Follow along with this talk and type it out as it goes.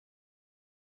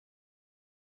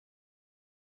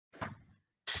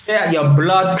Stay at your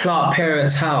blood clot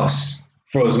parents' house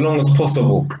for as long as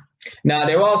possible. Now,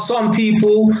 there are some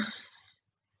people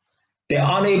they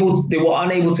were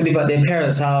unable to live at their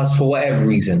parents' house for whatever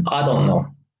reason. I don't know.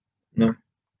 No.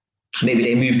 Maybe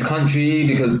they moved country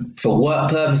because for work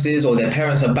purposes, or their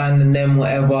parents abandoned them,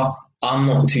 whatever. I'm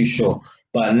not too sure.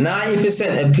 But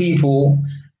 90% of people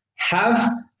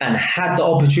have and had the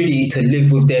opportunity to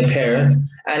live with their parents,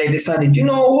 and they decided, you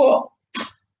know what?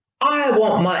 I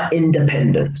want my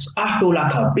independence. I feel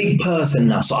like a big person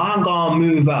now, so I'm gonna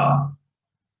move out.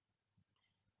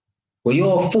 Well,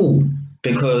 you're a fool,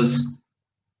 because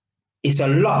it's a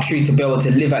luxury to be able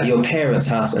to live at your parents'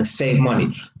 house and save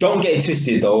money. Don't get it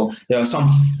twisted though. There are some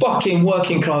fucking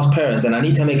working class parents, and I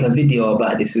need to make a video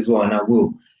about this as well, and I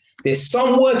will. There's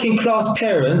some working class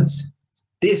parents,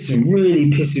 this really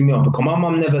pisses me off because my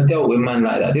mum never dealt with man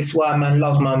like that. This is why man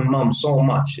loves my mum so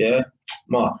much, yeah?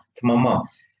 To my mum.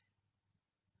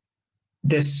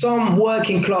 There's some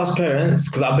working class parents,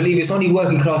 because I believe it's only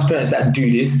working class parents that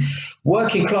do this.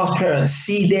 Working class parents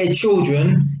see their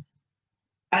children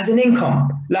as an income.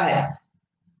 Like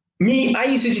me, I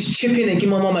used to just chip in and give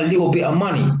my mum a little bit of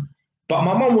money, but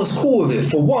my mum was cool with it.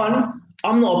 For one,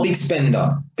 I'm not a big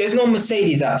spender. There's no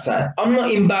Mercedes outside. I'm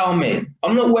not in Balmain.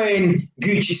 I'm not wearing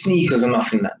Gucci sneakers or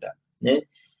nothing like that. Yeah?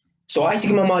 So I used to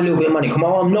give my mum a little bit of money because my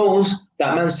mum knows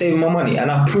that man's saving my money,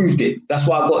 and I proved it. That's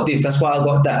why I got this. That's why I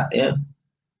got that. Yeah.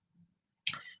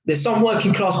 There's some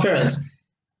working class parents,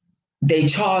 they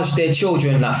charge their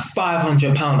children like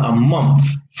 £500 a month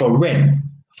for rent.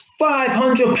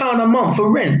 £500 a month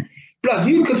for rent. Blood,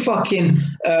 you could fucking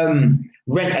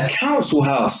rent a council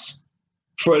house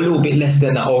for a little bit less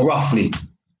than that, or roughly.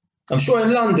 I'm sure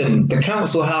in London, the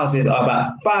council houses are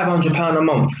about £500 a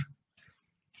month.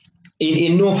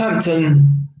 In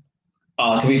Northampton,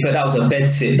 to be fair, that was a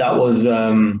bedsit. That was,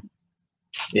 that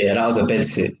was a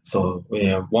bedsit. So,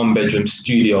 yeah, 1-bedroom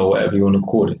studio, or whatever you want to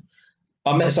call it.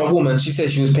 I met some woman, she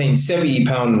said she was paying £70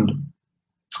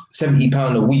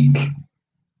 a week,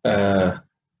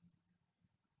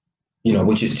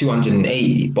 which is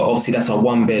 280, but obviously that's a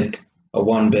one bed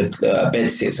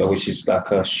bedsit, so which is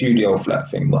like a studio flat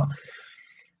thing. But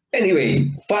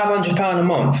anyway, £500 a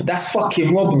month, that's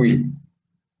fucking robbery.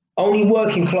 Only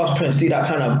working class parents do that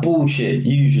kind of bullshit,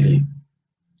 usually.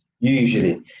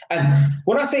 And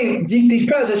when I say these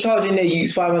parents are charging their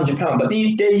youths £500, but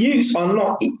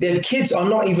their kids are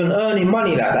not even earning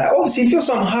money like that. Obviously, if you're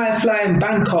some high-flying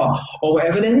banker or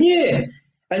whatever, then yeah,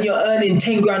 and you're earning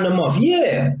 10 grand a month,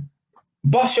 yeah,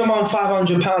 bust your mum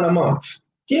 £500 a month.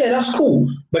 Yeah, that's cool.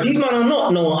 But these men are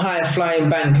not no high-flying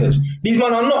bankers. These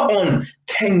men are not on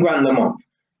 10 grand a month.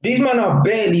 These men are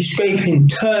barely scraping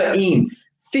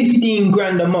 15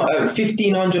 grand a month,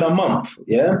 1,500 a month,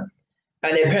 yeah?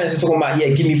 And their parents are talking about, yeah,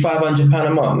 give me £500 a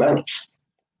month, man.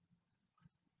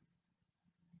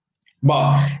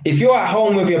 But if you're at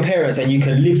home with your parents and you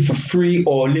can live for free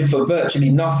or live for virtually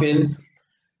nothing,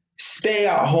 stay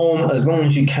at home as long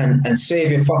as you can and save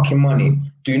your fucking money.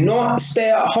 Do not stay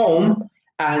at home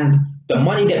and the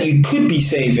money that you could be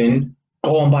saving,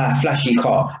 go and buy a flashy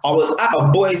car. I was at a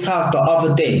boy's house the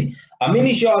other day. I'm in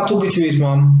his yard talking to his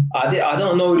mum. I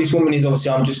don't know who this woman is,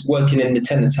 obviously. I'm just working in the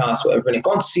tenant's house, whatever, innit?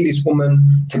 Gone to see this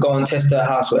woman to go and test her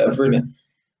house, whatever, innit?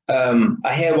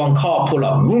 I hear one car pull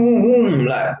up, vroom, vroom,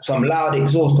 like some loud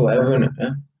exhaust or whatever, innit?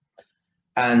 Yeah?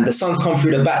 And the son's come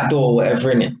through the back door,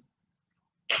 whatever, innit?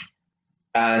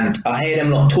 And I hear them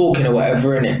not talking or whatever,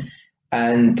 innit?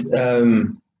 And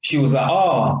she was like,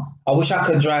 oh, I wish I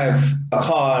could drive a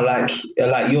car like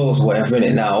yours or whatever,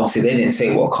 innit? Now, obviously, they didn't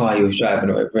say what car he was driving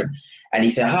or whatever, innit? And he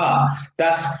said,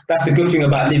 that's the good thing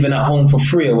about living at home for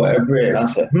free or whatever, innit? And I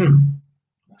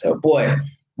said, boy,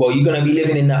 well, you're going to be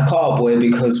living in that car, boy,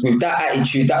 because with that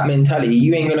attitude, that mentality,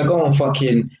 you ain't going to go and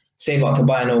fucking save up to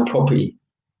buy no property.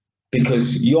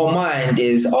 Because your mind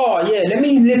is, oh, yeah, let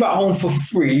me live at home for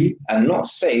free and not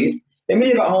save. Let me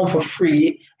live at home for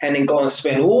free and then go and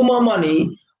spend all my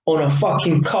money on a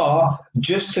fucking car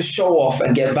just to show off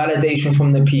and get validation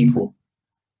from the people.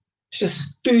 It's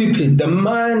just stupid. The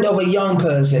mind of a young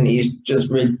person is just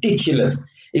ridiculous.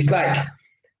 It's like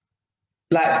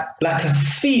a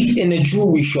thief in a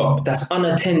jewelry shop that's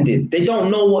unattended. They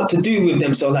don't know what to do with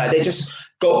themselves. Like they just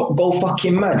go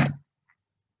fucking mad.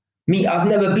 Me, I've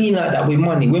never been like that with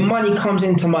money. When money comes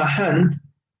into my hand,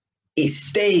 it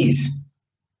stays.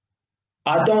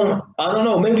 I don't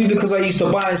know, maybe because I used to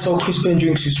buy and sell Crispin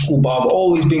drinks in school, but I've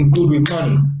always been good with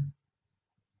money.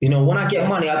 You know, when I get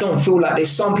money, I don't feel like, there's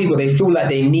some people, they feel like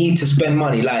they need to spend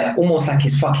money, like almost like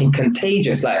it's fucking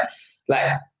contagious. Like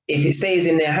if it stays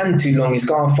in their hand too long, it's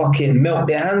gonna fucking melt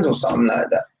their hands or something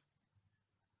like that.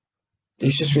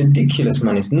 It's just ridiculous,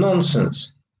 man. It's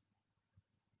nonsense.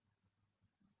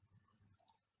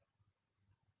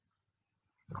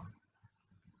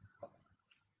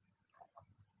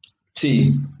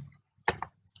 See,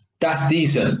 that's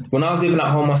decent. When I was living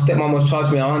at home, my stepmom was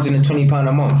charging me £120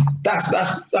 a month.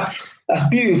 That's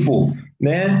beautiful,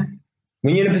 man.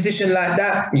 When you're in a position like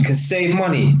that, you can save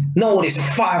money. No, it's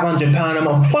 £500 a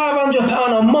month.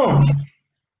 £500 a month.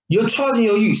 You're charging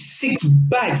your youth 6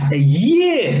 bags a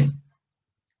year.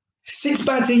 6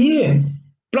 bags a year.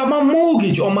 But my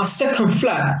mortgage on my second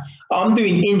flat, I'm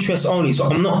doing interest only, so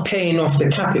I'm not paying off the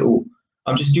capital.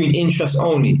 I'm just doing interest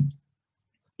only.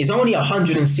 It's only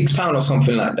 £106 or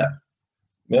something like that.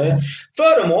 Yeah.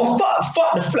 Furthermore,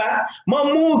 fuck the flat.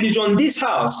 My mortgage on this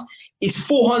house is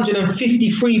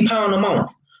 £453 a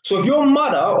month. So if your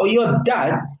mother or your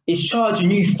dad is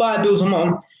charging you 5 bills a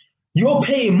month, you're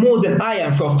paying more than I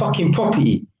am for a fucking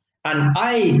property. And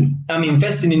I am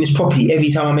investing in this property every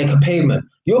time I make a payment.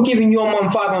 You're giving your mum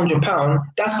 £500,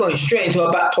 that's going straight into her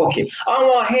back pocket. I don't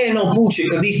want to hear no bullshit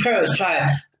because these parents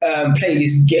try play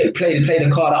the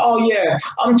card. Oh yeah,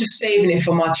 I'm just saving it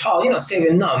for my child. You're not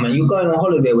saving nothing, man. You're going on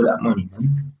holiday with that money,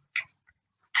 man.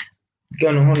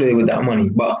 You're going on holiday with that money.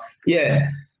 But yeah,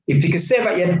 if you can stay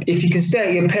at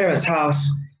your parents' house,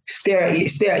 stay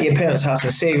at your parents' house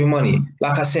and save your money.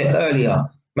 Like I said earlier,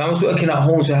 man, I was working at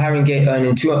Homes for Haringey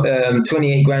earning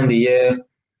 28 grand a year.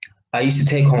 I used to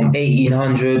take home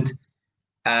 1,800,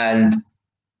 and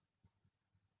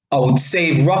I would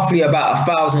save roughly about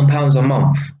 £1,000 a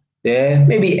month. Yeah,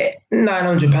 maybe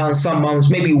 £900 some months,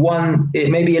 maybe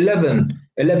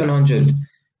 1,100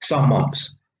 some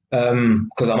months.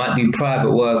 Because I might do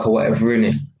private work or whatever in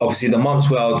it. Obviously, the months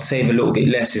where I would save a little bit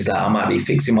less is that I might be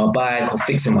fixing my bike or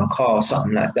fixing my car or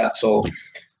something like that. So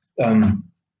I'm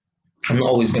not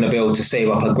always going to be able to save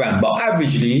up £1,000, but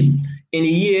averagely in a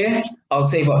year, I'll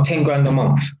save up 10 grand a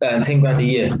month, 10 grand a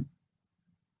year.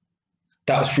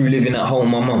 That was through living at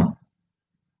home with my mum.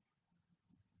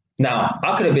 Now,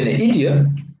 I could have been an idiot.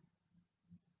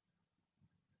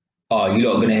 Oh,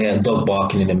 you're not going to hear a dog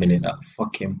barking in a minute, that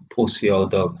fucking pussy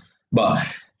old dog. But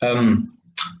I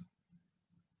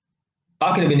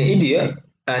could have been an idiot,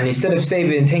 and instead of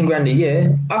saving 10 grand a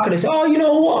year, I could have said, oh, you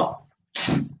know what?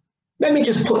 Let me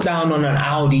just put down on an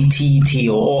Audi TT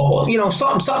or you know,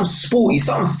 something sporty,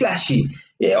 something flashy.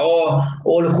 Yeah, or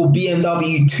local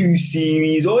BMW 2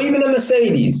 Series, or even a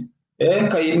Mercedes. Yeah,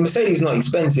 because Mercedes is not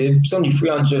expensive. It's only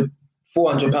 £300,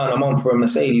 £400 a month for a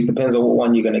Mercedes. Depends on what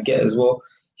one you're going to get as well.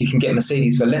 You can get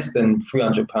Mercedes for less than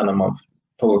 £300 a month,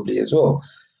 probably as well.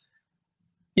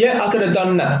 Yeah, I could have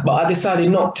done that, but I decided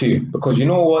not to, because you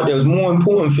know what? There was more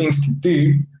important things to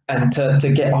do and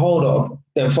to get hold of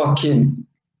than fucking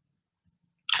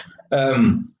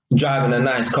driving a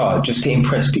nice car just to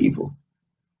impress people.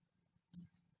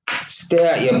 Stay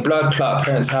at your blood clot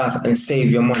parents' house and save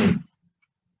your money.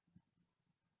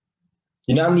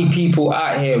 You know how many people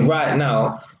out here right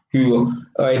now who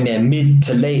are in their mid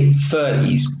to late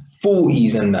 30s,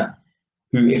 40s and that,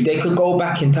 who if they could go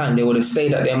back in time, they would have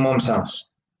stayed at their mom's house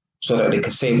so that they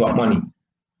could save up money.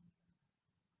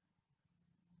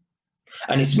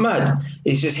 And it's mad.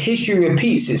 It's just history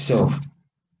repeats itself.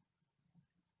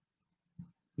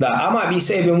 That I might be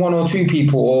saving 1 or 2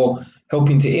 people or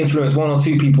helping to influence 1 or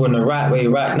 2 people in the right way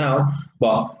right now,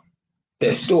 but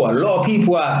there's still a lot of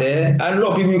people out there, and a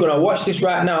lot of people who are going to watch this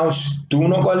right now, do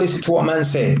not go listen to what man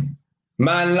say.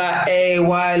 Man like, hey,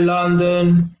 why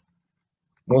London?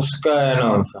 What's going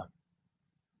on, fam?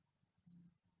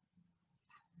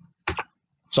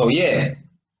 So yeah,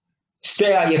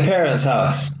 stay at your parents'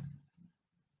 house.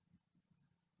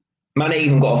 Man ain't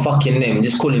even got a fucking name,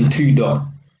 just call him 2 Dot.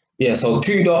 Yeah, so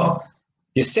 2 Dot,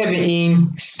 you're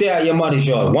 17, stay at your mother's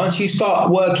yard. Once you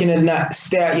start working in that,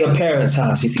 stay at your parents'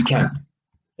 house if you can.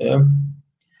 Yeah.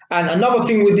 And another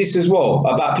thing with this as well,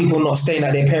 about people not staying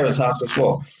at their parents' house as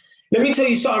well. Let me tell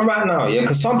you something right now, yeah,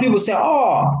 because some people say,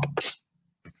 oh,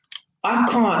 I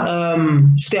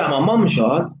can't stay at my mum's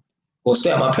yard or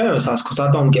stay at my parents' house because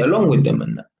I don't get along with them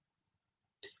and that.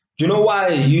 Do you know why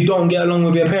you don't get along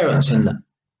with your parents and that?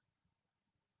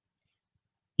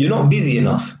 You're not busy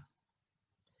enough.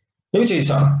 Let me tell you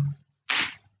something.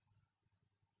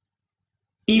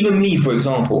 Even me, for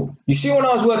example, you see when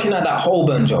I was working at that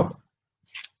Holborn job,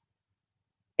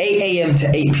 8 a.m.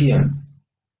 to 8 p.m.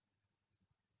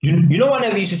 You know, I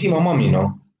never used to see my mum, you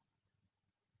know?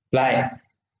 Like,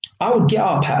 I would get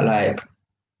up at like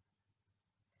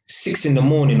 6 in the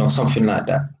morning or something like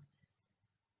that.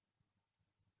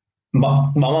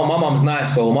 My mum's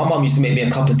nice though. My mum used to make me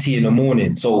a cup of tea in the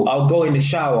morning. So I'll go in the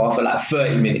shower for like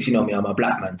 30 minutes. You know me, I'm a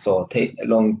black man. So I'll take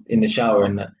long in the shower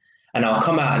and I'll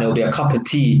come out and there'll be a cup of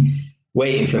tea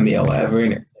waiting for me or whatever,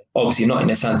 innit? Obviously not in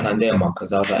the Santander one,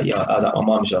 because I was like, I was at my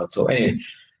mum's yard. So anyway,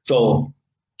 so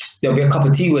there'll be a cup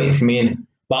of tea waiting for me, innit?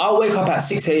 But I'll wake up at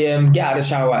 6 a.m., get out of the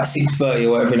shower at 6:30 or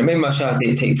whatever, and maybe my showers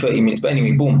take 30 minutes. But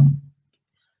anyway, boom.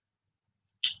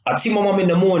 I'd see my mum in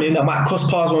the morning. I might cross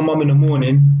paths with my mum in the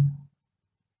morning.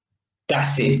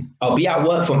 That's it. I'll be at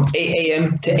work from 8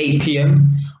 a.m. to 8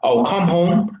 p.m. I'll come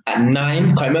home at 9.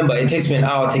 Because remember, it takes me an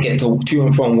hour to get to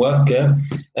and from work, yeah?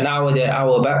 An hour there,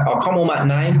 hour back. I'll come home at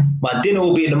 9. My dinner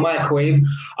will be in the microwave.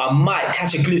 I might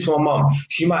catch a glimpse of my mum.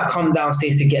 She might come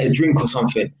downstairs to get a drink or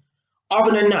something.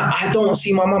 Other than that, I don't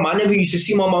see my mum. I never used to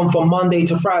see my mum from Monday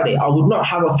to Friday. I would not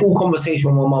have a full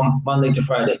conversation with my mum Monday to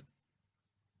Friday.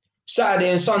 Saturday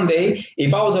and Sunday,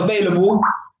 if I was available,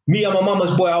 me and my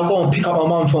mama's boy, I'll go and pick up my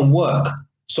mum from work.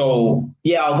 So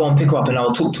yeah, I'll go and pick her up and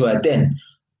I'll talk to her then.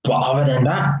 But other than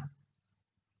that,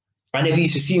 I never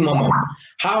used to see my mum.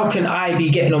 How can I be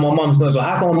getting on my mum's nerves, or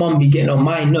how can my mum be getting on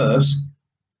my nerves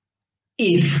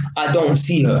if I don't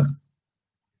see her?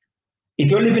 If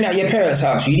you're living at your parents'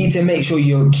 house, you need to make sure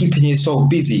you're keeping yourself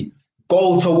busy.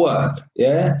 Go to work,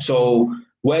 yeah? So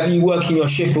wherever you work in your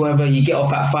shift or whatever, you get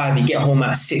off at 5, you get home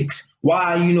at 6.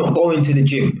 Why are you not going to the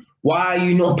gym? Why are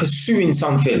you not pursuing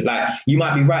something? Like, you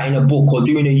might be writing a book or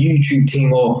doing a YouTube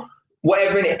thing or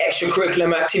whatever in the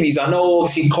extracurricular activities. I know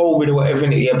obviously COVID or whatever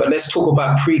in it, yeah, but let's talk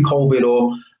about pre-COVID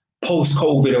or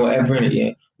post-COVID or whatever in it,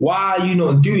 yeah. Why are you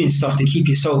not doing stuff to keep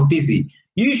yourself busy?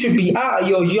 You should be out of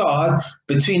your yard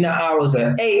between the hours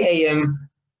of 8 a.m.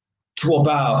 to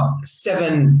about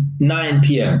 9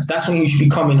 p.m. That's when you should be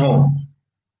coming home.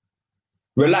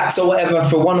 Relax or whatever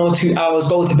for 1 or 2 hours,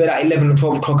 go to bed at 11 or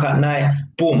 12 o'clock at night,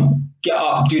 boom, get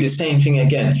up, do the same thing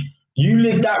again. You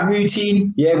live that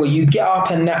routine, yeah, where you get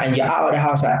up and that and you're out of the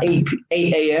house at 8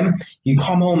 a.m., you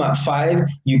come home at 5,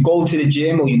 you go to the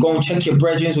gym or you go and check your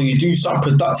brethren or you do something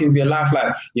productive with your life,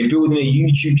 like you're building a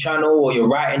YouTube channel or you're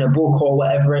writing a book or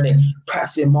whatever in it,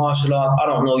 practicing martial arts, I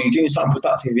don't know, you're doing something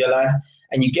productive with your life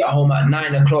and you get home at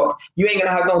 9 o'clock, you ain't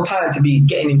gonna have no time to be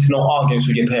getting into no arguments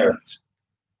with your parents.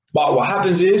 But what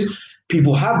happens is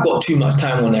people have got too much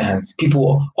time on their hands.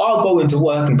 People are going to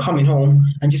work and coming home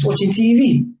and just watching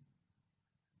TV.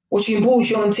 Watching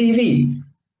bullshit on TV.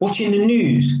 Watching the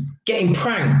news. Getting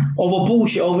pranked over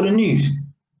bullshit over the news.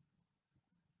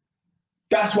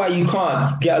 That's why you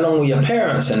can't get along with your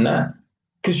parents and that.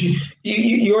 Because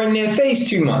you're in their face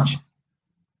too much.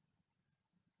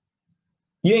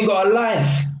 You ain't got a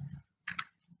life.